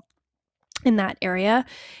involved in that area.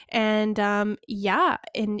 And yeah,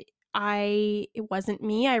 and it wasn't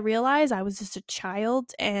me. I realized I was just a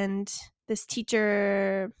child and this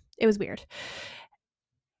teacher, it was weird.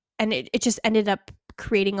 And it just ended up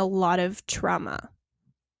creating a lot of trauma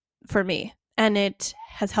for me. And it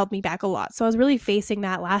has held me back a lot. So I was really facing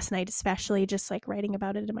that last night, especially just like writing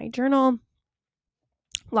about it in my journal.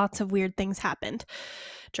 Lots of weird things happened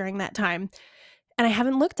during that time. And I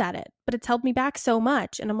haven't looked at it, but it's held me back so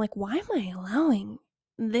much. And I'm like, why am I allowing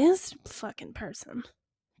this fucking person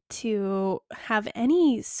to have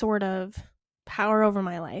any sort of power over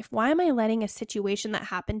my life? Why am I letting a situation that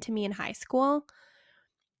happened to me in high school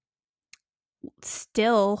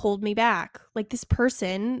still hold me back? Like this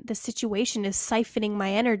situation is siphoning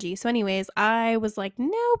my energy. So anyways, I was like,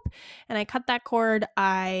 nope. And I cut that cord.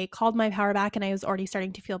 I called my power back and I was already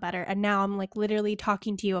starting to feel better. And now I'm like literally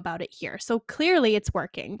talking to you about it here. So clearly it's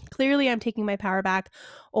working. Clearly I'm taking my power back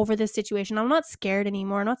over this situation. I'm not scared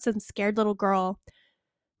anymore. I'm not some scared little girl,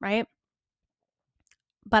 right?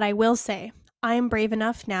 But I will say I am brave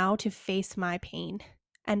enough now to face my pain.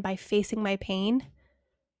 And by facing my pain,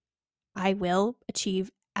 I will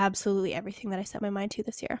achieve absolutely everything that I set my mind to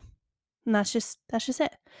this year. And that's just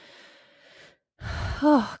it.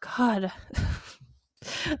 Oh God.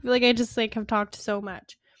 I feel like I just like have talked so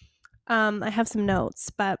much. I have some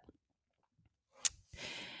notes, but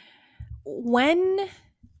one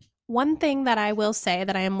thing that I will say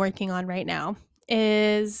that I am working on right now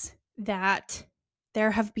is that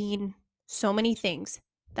there have been so many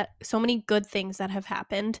good things that have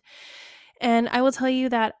happened. And I will tell you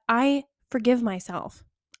that I forgive myself.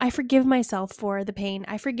 I forgive myself for the pain.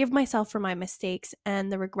 I forgive myself for my mistakes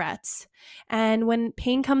and the regrets. And when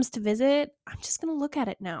pain comes to visit, I'm just going to look at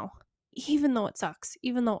it now, even though it sucks,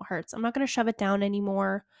 even though it hurts. I'm not going to shove it down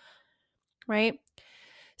anymore, right?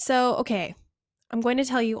 So, okay, I'm going to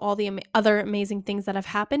tell you all the other amazing things that have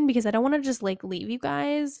happened because I don't want to just like leave you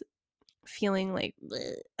guys feeling like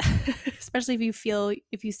especially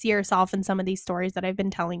if you see yourself in some of these stories that I've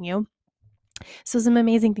been telling you. So some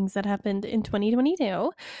amazing things that happened in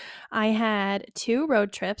 2022. I had 2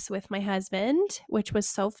 road trips with my husband, which was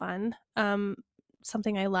so fun.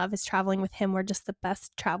 Something I love is traveling with him. We're just the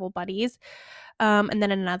best travel buddies. And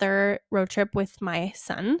then another road trip with my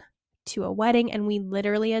son to a wedding, and we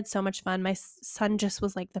literally had so much fun. My son just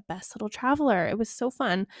was like the best little traveler. It was so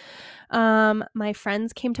fun. My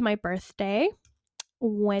friends came to my birthday,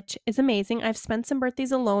 which is amazing. I've spent some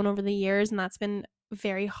birthdays alone over the years, and that's been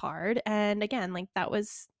very hard. And again, like that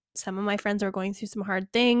was some of my friends are going through some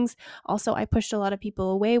hard things. Also, I pushed a lot of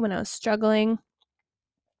people away when I was struggling.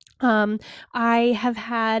 I have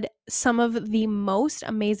had some of the most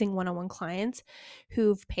amazing one-on-one clients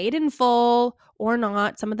who've paid in full or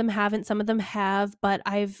not. Some of them haven't, some of them have, but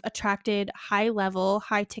I've attracted high level,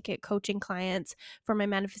 high ticket coaching clients for my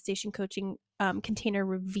manifestation coaching container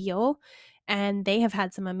reveal. And they have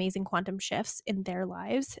had some amazing quantum shifts in their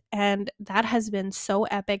lives. And that has been so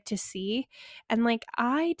epic to see. And like,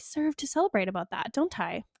 I deserve to celebrate about that, don't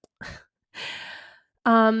I?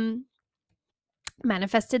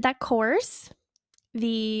 Manifested that course,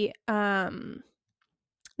 the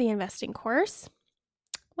investing course.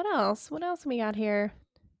 What else? What else we got here?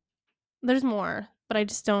 There's more, but I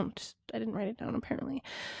didn't write it down apparently.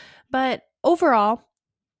 But overall,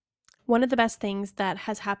 one of the best things that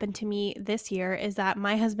has happened to me this year is that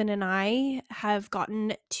my husband and I have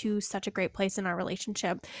gotten to such a great place in our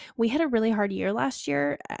relationship. We had a really hard year last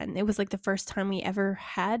year, and it was like the first time we ever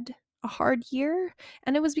had a hard year.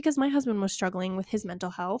 And it was because my husband was struggling with his mental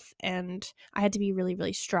health, and I had to be really,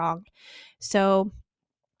 really strong. So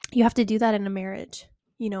you have to do that in a marriage.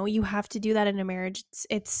 You have to do that in a marriage.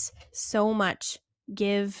 It's so much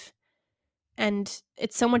give, and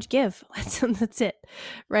it's so much give. That's it,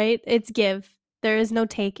 right? It's give. There is no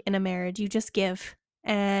take in a marriage. You just give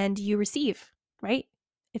and you receive, right?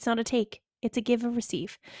 It's not a take. It's a give and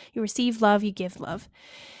receive. You receive love, you give love.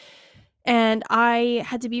 And I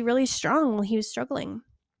had to be really strong while he was struggling.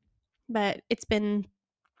 But it's been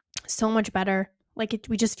so much better. Like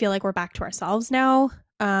we just feel like we're back to ourselves now,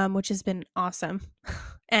 which has been awesome.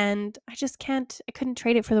 And I couldn't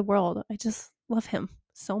trade it for the world. I just love him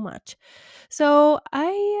so much. So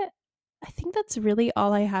I think that's really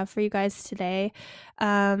all I have for you guys today.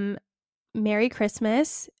 Merry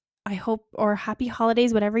Christmas. I hope, or happy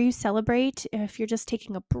holidays, whatever you celebrate. If you're just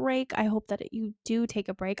taking a break, I hope that you do take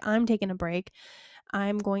a break. I'm taking a break.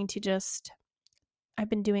 I'm going to just I've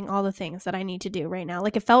been doing all the things that I need to do right now.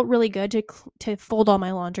 Like it felt really good to fold all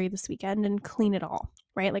my laundry this weekend and clean it all,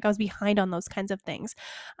 right? Like I was behind on those kinds of things.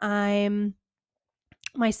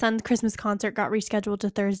 My son's Christmas concert got rescheduled to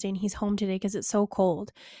Thursday, and he's home today because it's so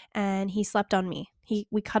cold, and he slept on me.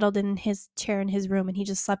 We cuddled in his chair in his room, and he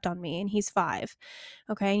just slept on me, and he's 5.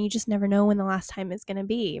 Okay, and you just never know when the last time is going to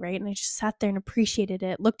be, right? And I just sat there and appreciated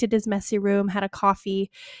it, looked at his messy room, had a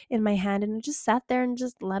coffee in my hand, and I just sat there and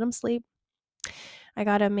just let him sleep. I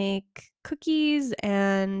gotta make cookies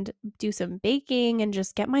and do some baking and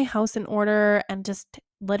just get my house in order and just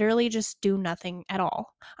literally just do nothing at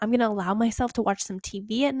all. I'm gonna allow myself to watch some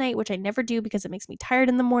TV at night, which I never do because it makes me tired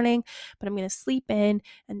in the morning, but I'm gonna sleep in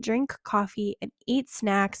and drink coffee and eat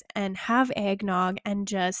snacks and have eggnog and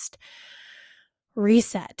just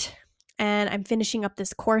reset. And I'm finishing up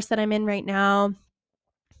this course that I'm in right now,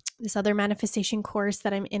 this other manifestation course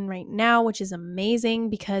that I'm in right now, which is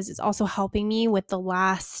amazing because it's also helping me with the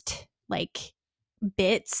last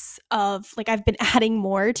bits of I've been adding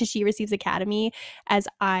more to She Receives Academy as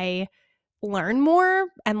I learn more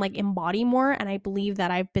and embody more. And I believe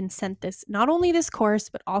that I've been sent this, not only this course,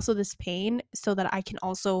 but also this pain so that I can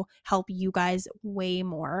also help you guys way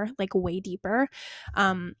more, way deeper.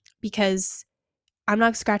 Because I'm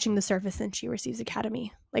not scratching the surface in She Receives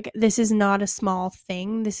Academy. This is not a small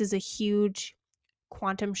thing. This is a huge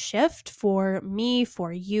quantum shift for me,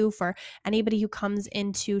 for you, for anybody who comes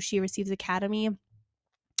into She Receives Academy.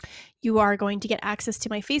 You are going to get access to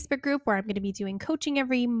my Facebook group where I'm going to be doing coaching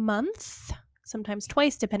every month, sometimes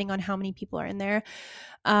twice, depending on how many people are in there.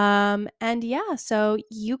 And yeah, so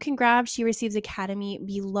you can grab She Receives Academy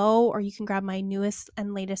below, or you can grab my newest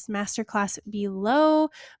and latest masterclass below,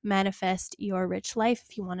 Manifest Your Rich Life,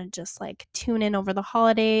 if you want to just tune in over the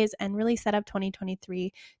holidays and really set up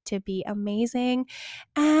 2023 to be amazing.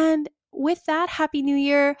 And with that, Happy New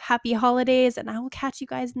Year, happy holidays, and I will catch you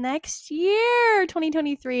guys next year,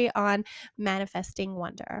 2023, on Manifesting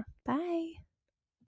Wonder. Bye.